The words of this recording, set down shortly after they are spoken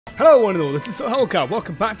Hello one and all, this is Helka.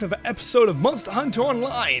 Welcome back to another episode of Monster Hunter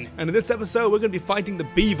Online. And in this episode we're going to be fighting the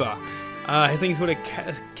beaver. I think it's called a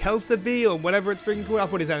Caeserber or whatever it's freaking called. I'll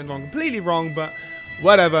put his name wrong, completely wrong, but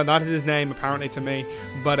whatever, that is his name apparently to me.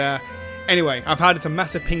 But anyway, I've had some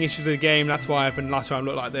massive ping issues with the game, that's why I've been last time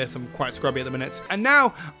looked like this. I'm quite scrubby at the minute. And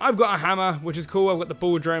now I've got a hammer, which is cool. I've got the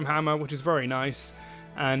ball drone hammer, which is very nice.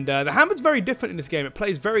 And the hammer's very different in this game. It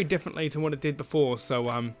plays very differently to what it did before,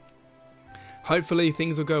 so hopefully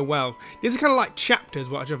things will go well. These are kind of like chapters,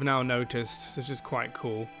 which I've now noticed, which is quite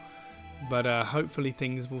cool. But hopefully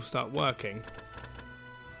things will start working.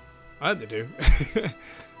 I hope they do.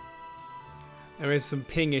 There is some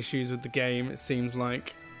ping issues with the game, it seems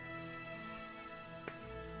like.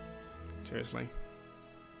 Seriously.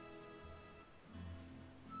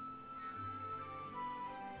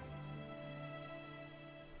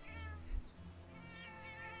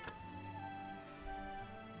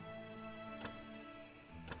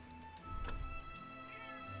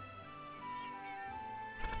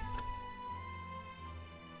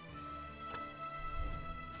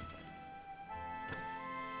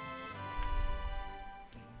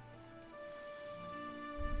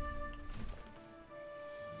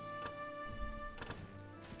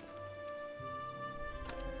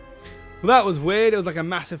 Well, that was weird. It was like a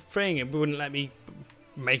massive thing. It wouldn't let me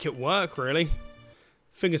make it work, really.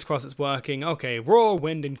 Fingers crossed it's working. Okay, Roar,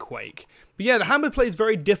 Wind, and Quake. But yeah, the hammer plays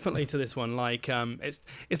very differently to this one. Like, it's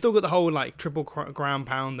still got the whole like triple ground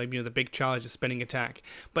pound, the big charge, the spinning attack.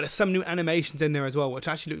 But there's some new animations in there as well, which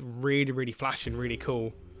actually look really, really flashy and really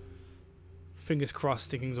cool. Fingers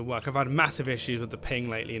crossed things will work. I've had massive issues with the ping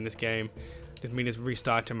lately in this game. Just mean it's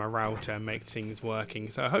restarting my router and make things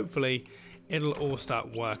working. So hopefully it'll all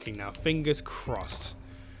start working now. Fingers crossed.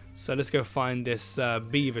 So let's go find this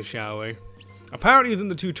beaver, shall we? Apparently he was in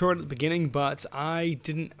the tutorial at the beginning, but I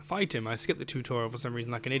didn't fight him. I skipped the tutorial for some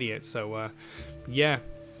reason like an idiot. So yeah,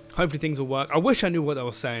 hopefully things will work. I wish I knew what they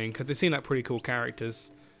were saying, because they seem like pretty cool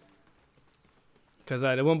characters. Because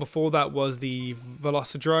the one before that was the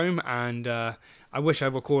Velocidrome, and I wish I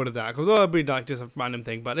recorded that, because it'd be like just a random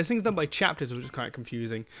thing. But this thing's done by chapters, which is quite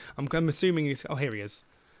confusing. I'm assuming he's... Oh, here he is.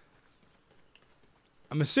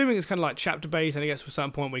 I'm assuming it's kind of like chapter based, and I guess for a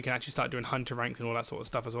certain point we can actually start doing hunter ranks and all that sort of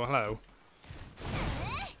stuff as well. Hello.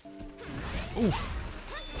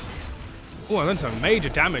 Oof. Oh, I done some major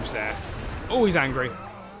damage there. Oh, he's angry.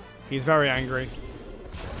 He's very angry.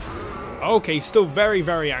 Okay, he's still very,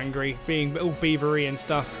 very angry, being all beavery and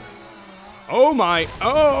stuff. Oh my.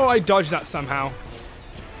 Oh, I dodged that somehow.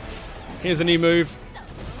 Here's a new move.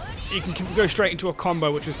 You can go straight into a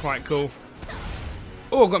combo, which is quite cool.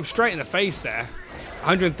 Oh, I got him straight in the face there.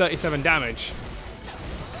 137 damage.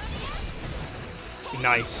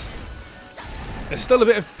 Nice. There's still a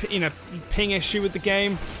bit of, ping issue with the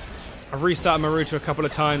game. I've restarted my router a couple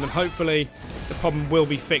of times, and hopefully the problem will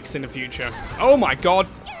be fixed in the future. Oh my god.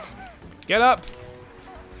 Get up.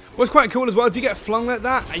 What's quite cool as well, if you get flung like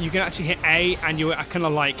that, you can actually hit A, and you kind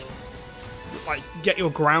of like get your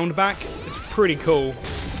ground back. It's pretty cool.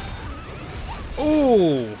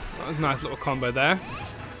 Ooh, that was a nice little combo there.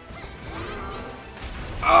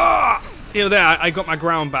 Ah! You know, there, I got my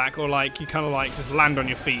ground back, or like, you kind of like just land on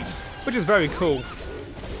your feet, which is very cool.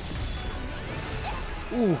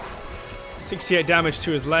 Ooh, 68 damage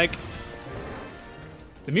to his leg.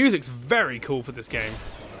 The music's very cool for this game.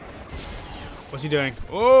 What's he doing?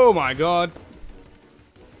 Oh my god.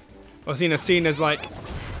 I've seen a scene as like,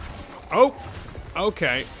 oh,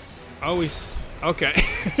 okay. Oh, he's, okay.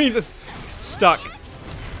 He's just stuck.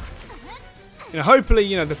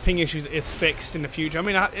 Hopefully, the ping issues is fixed in the future. I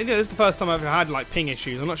mean, this is the first time I've ever had like ping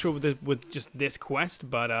issues. I'm not sure with just this quest,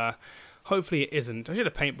 but hopefully it isn't. I should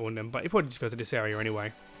have paintballed him, but he probably just goes to this area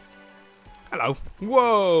anyway. Hello.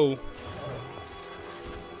 Whoa.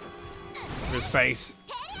 His face.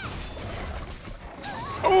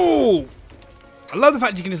 Oh! I love the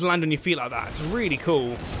fact you can just land on your feet like that. It's really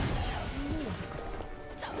cool.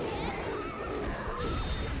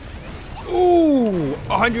 Ooh!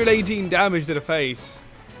 118 damage to the face.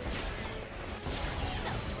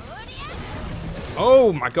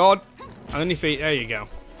 Oh my god. On your feet. There you go.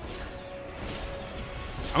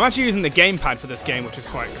 I'm actually using the gamepad for this game, which is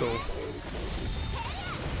quite cool.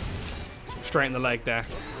 Straight in the leg there.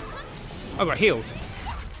 I got healed.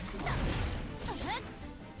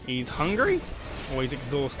 He's hungry? Or he's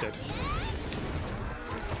exhausted?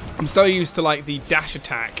 I'm still used to like the dash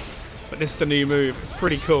attack, but this is the new move. It's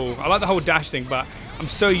pretty cool. I like the whole dash thing, but I'm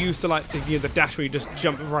so used to like the dash where you just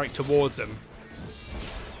jump right towards him.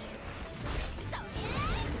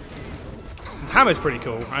 The hammer's pretty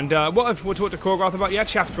cool. And what I've talked to Choreograph about, you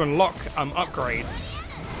actually have to unlock upgrades.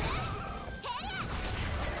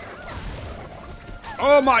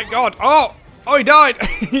 Oh my god. Oh! Oh, he died!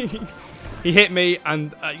 He hit me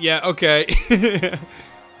and... yeah, okay.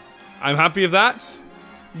 I'm happy with that.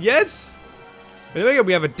 Yes! There we go,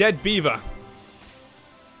 we have a dead beaver.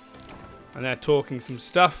 And they're talking some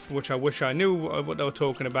stuff, which I wish I knew what they were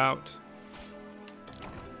talking about.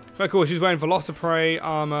 Quite cool, she's wearing Velociprey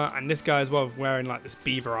armor, and this guy as well wearing like this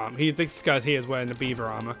beaver armor. This guy's here is wearing the beaver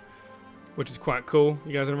armor, which is quite cool.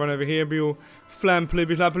 You guys gonna run over here, be all flam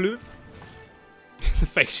plibby flapaloo. The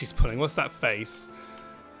face she's pulling, what's that face?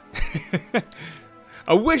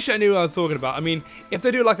 I wish I knew what I was talking about. I mean, if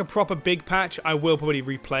they do like a proper big patch, I will probably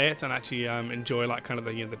replay it and actually enjoy like kind of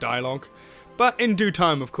the, the dialogue. But in due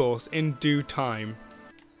time, of course. In due time.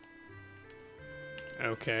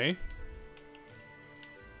 Okay.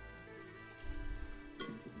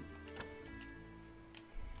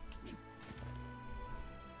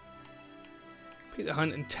 Complete the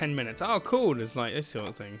hunt in 10 minutes. Oh, cool. There's like this sort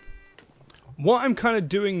of thing. What I'm kind of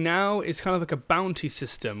doing now is kind of like a bounty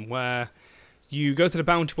system where you go to the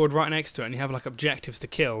bounty board right next to it and you have like objectives to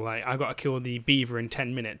kill. Like, I've got to kill the beaver in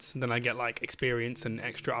 10 minutes. And then I get like experience and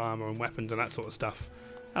extra armor and weapons and that sort of stuff.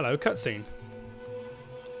 Hello, cutscene.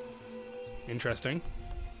 Interesting.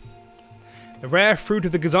 The rare fruit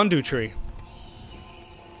of the Gazundu tree.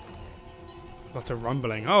 Lots of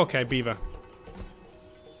rumbling. Oh, okay, beaver.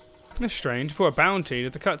 That's strange. For a bounty,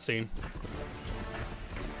 there's a cutscene.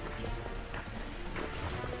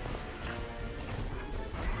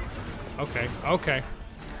 Okay, okay.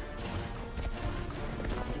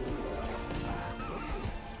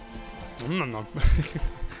 Nom.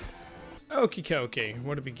 Okie dokie,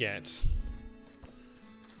 what do we get?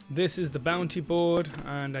 This is the bounty board,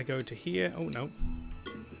 and I go to here. Oh no.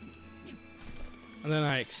 And then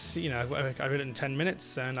I read it in 10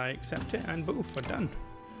 minutes, and I accept it, and boof, we're done.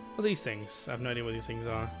 What are these things? I have no idea what these things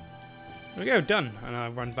are. There we go, done. And I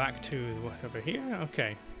run back to over here.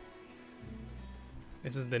 Okay.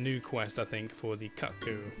 This is the new quest, I think, for the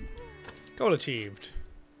cuckoo. Goal achieved.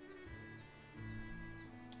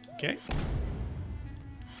 Okay.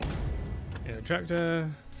 In a tractor.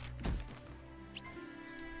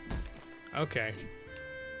 Okay.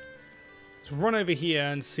 Let's run over here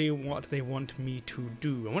and see what they want me to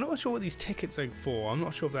do. I'm not sure what these tickets are for. I'm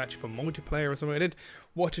not sure if they're actually for multiplayer or something. I did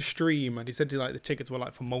watch a stream and he said like the tickets were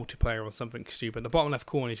like for multiplayer or something stupid. The bottom left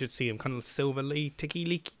corner you should see them kind of silverly,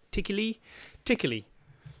 tickly.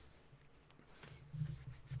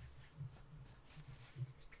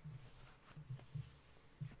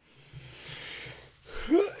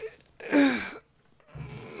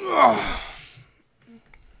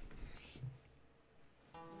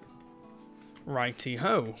 Righty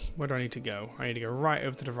ho, where do I need to go? I need to go right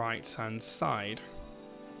over to the right hand side.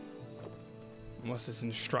 What's this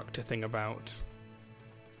instructor thing about?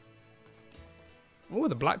 Oh,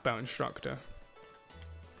 the black belt instructor.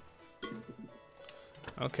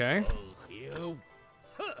 Okay.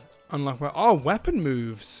 Unlock. Oh, weapon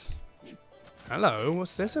moves. Hello,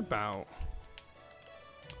 what's this about?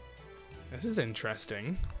 This is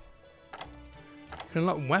interesting. You can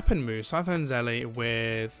unlock weapon moves. I found Zelly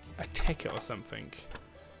with a ticket or something.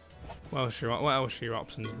 What else are your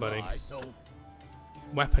options, buddy?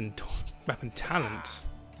 Weapon talent.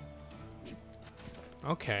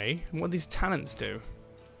 Okay, what do these talents do?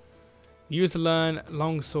 Use to learn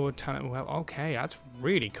longsword talent. Well, okay, that's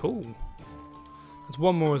really cool. There's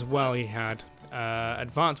one more as well he had.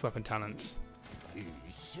 Advanced weapon talent.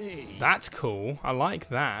 That's cool. I like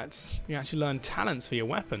that. You actually learn talents for your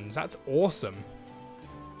weapons. That's awesome.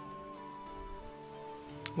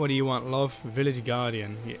 What do you want, love? Village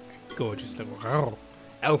Guardian. Yeah, gorgeous little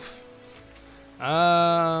elf.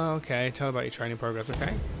 Okay. Tell about your training progress,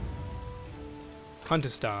 okay? Hunter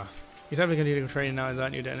Star. You said we can do training now,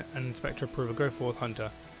 aren't you? An inspector approval. Go forth, Hunter.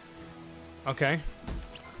 Okay.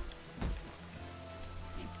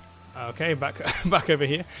 Okay, back over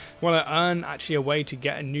here. Well, I earn actually a way to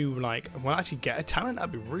get a new, like, well, actually get a talent.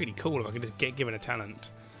 That'd be really cool if I could just get given a talent.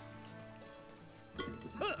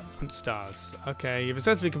 Hunt stars. Okay, you've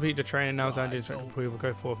successfully completed the training. Now, aren't you? Inspector approval.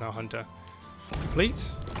 Go forth now, Hunter.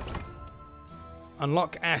 Complete.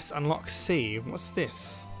 Unlock S. Unlock C. What's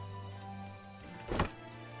this?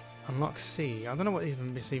 Unlock C. I don't know what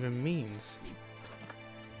this even means.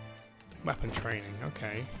 Weapon training.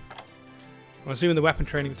 Okay. I'm assuming the weapon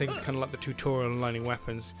training thing is kind of like the tutorial on learning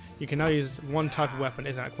weapons. You can now use one type of weapon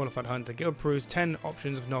as a qualified hunter. Guild proves 10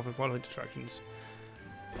 options of novice qualified instructions.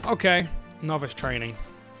 Okay. Novice training.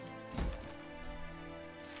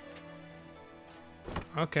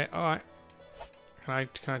 Okay, alright. Can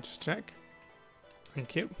I just check?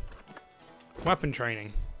 Thank you. Weapon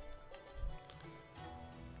training.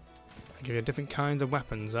 I give you different kinds of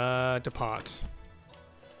weapons. Depart.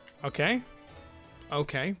 Okay.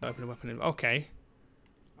 Okay. Open a weapon. Okay.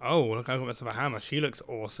 Oh, look, I got myself a hammer. She looks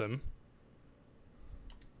awesome.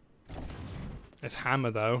 This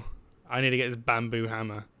hammer, though. I need to get this bamboo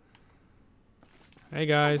hammer. Hey,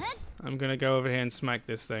 guys. I'm going to go over here and smack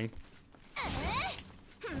this thing.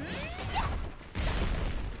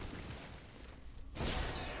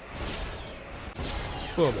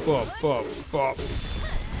 Boop, boop, boop, boop.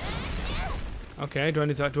 Okay, do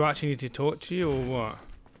I actually need to torture you or what?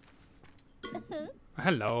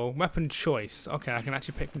 Hello, weapon choice. Okay, I can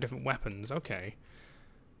actually pick from different weapons. Okay.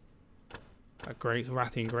 A great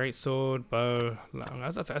Rathian greatsword, bow.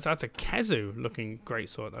 That's a Kezu looking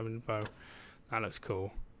greatsword. I mean, bow. That looks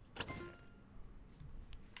cool.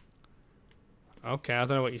 Okay, I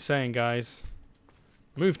don't know what you're saying, guys.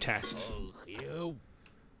 Move test.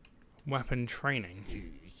 Weapon training.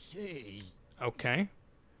 Okay.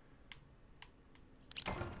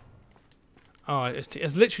 Oh, it's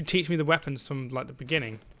literally teaching me the weapons from like the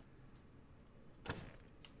beginning.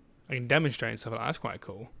 I can demonstrate and stuff like that. That's quite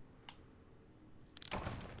cool.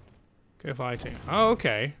 Go fighting. Oh,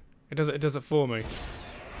 okay. It does it for me.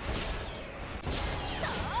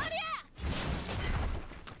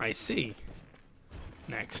 I see.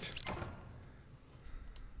 Next.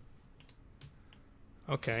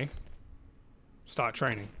 Okay. Start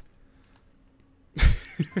training.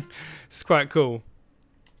 It's quite cool.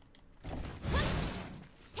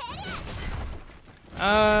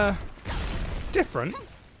 It's different.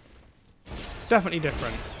 Definitely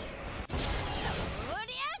different.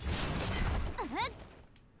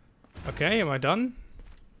 Okay, am I done?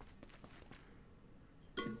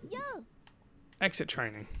 Exit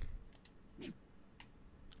training.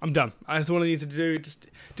 I'm done. That's all I need to do. Just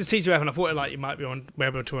teach you weapon. I thought like you might be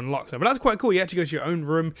able to unlock them, but that's quite cool. You actually go to your own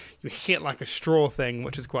room. You hit like a straw thing,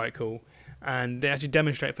 which is quite cool, and they actually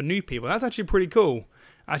demonstrate for new people. That's actually pretty cool.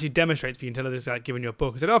 Actually demonstrates for you until it's like giving you a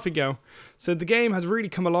book. I said, off you go. So the game has really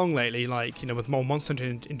come along lately, like with more Monster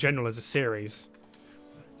Hunter in general as a series,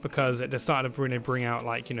 because they're starting to really bring out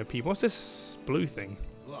like people. What's this blue thing?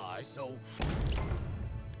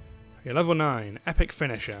 Okay, level 9, epic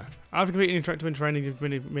finisher. After completing interactive training,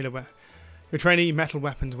 you're training metal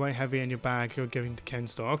weapons way heavy in your bag. You're giving to Ken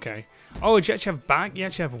store. Okay. Oh, do you actually have bag? You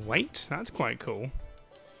actually have weight? That's quite cool.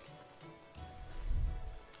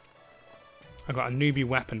 I got a newbie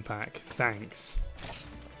weapon pack. Thanks.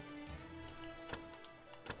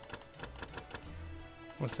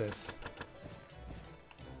 What's this?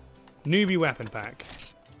 Newbie weapon pack.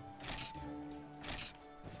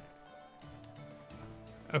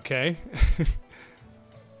 Okay.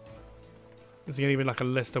 Is there gonna be like a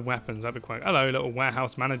list of weapons? That'd be quite. Hello, little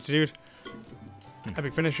warehouse manager dude.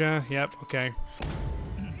 Epic finisher. Yep. Okay.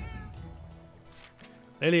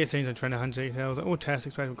 Lately, it seems I'm trying to hunt details. All tests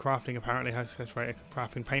expected crafting apparently has success rate of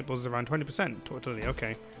crafting paintballs is around 20%. Totally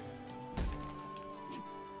okay.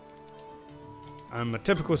 I'm a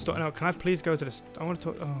typical store. Now, can I please go to the? I want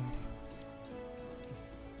to talk. Oh.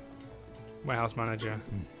 Warehouse manager.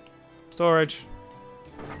 Storage.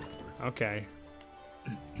 Okay.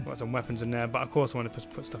 Got some weapons in there, but of course I want to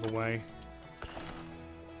put stuff away.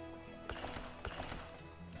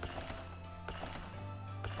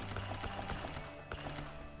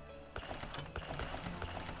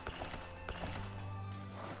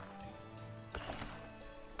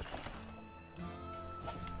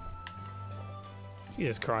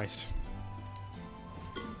 Jesus Christ.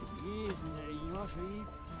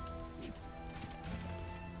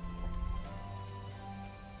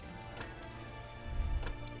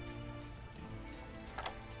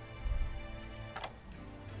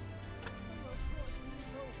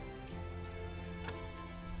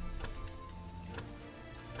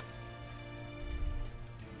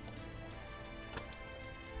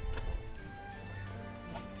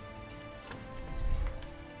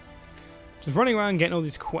 Just running around getting all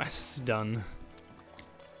these quests done.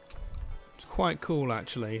 It's quite cool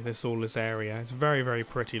actually, this area. It's very, very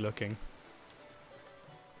pretty looking.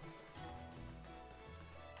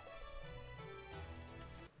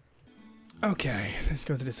 Okay, let's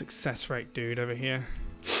go to the success rate dude over here.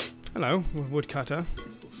 Hello, woodcutter.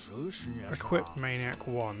 Equip Maniac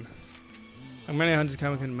 1. And many hunters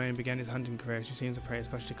come and may begin his hunting career. She seems to pay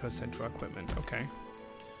especially close central equipment. Okay.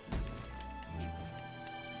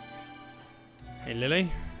 Hey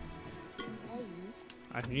Lily.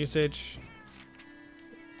 Item usage.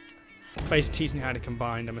 Basically teaching you how to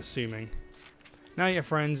combine, I'm assuming. Now your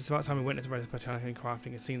friends, it's about time we witness Red's battalion in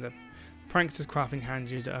crafting. It seems that Prankster's crafting hand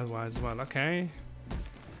used it otherwise as well. Okay.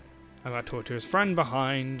 I've got to talk to his friend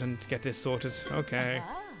behind and get this sorted. Okay.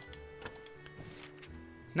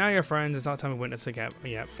 Now your friends, it's about time we witness again.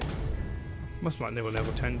 Yep. Must be like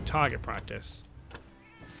level 10 target practice.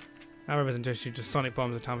 Our representation just sonic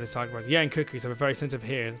bombs at time for this target practice. Yang cuckoos have a very sensitive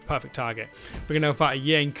hearing. Perfect target. We're going to fight a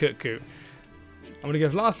Yang cuckoo. I'm going to go,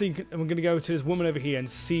 lastly, I'm going to go to this woman over here and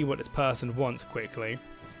see what this person wants quickly.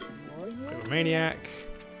 Maniac.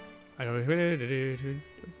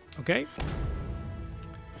 Okay.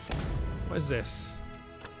 What is this?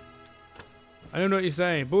 I don't know what you're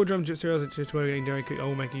saying. Ball drum cereals to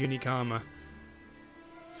all make a unique armor.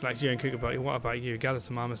 Like you and Cougar, but what about you? Gather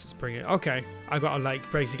some armor to bring it. Okay. I gotta like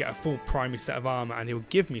basically get a full primary set of armor and he'll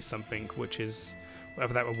give me something, which is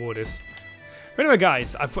whatever that reward is. But anyway,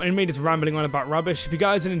 guys, I've made this rambling on about rubbish. If you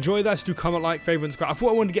guys did enjoy that, do comment, like, favorite, and subscribe. I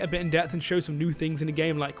thought I wanted to get a bit in depth and show some new things in the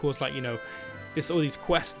game, like, of course, like, you know, all these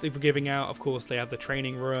quests they were giving out. Of course, they have the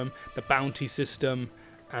training room, the bounty system,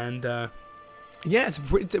 and yeah, it's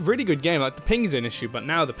a really good game. Like, the ping's an issue, but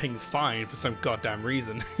now the ping's fine for some goddamn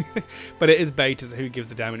reason. But it is beta, so who gives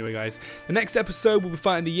a damn anyway, guys. The next episode, we'll be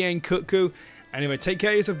fighting the Yang Cuckoo. Anyway, take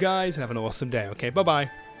care of yourself, guys, and have an awesome day, okay? Bye-bye.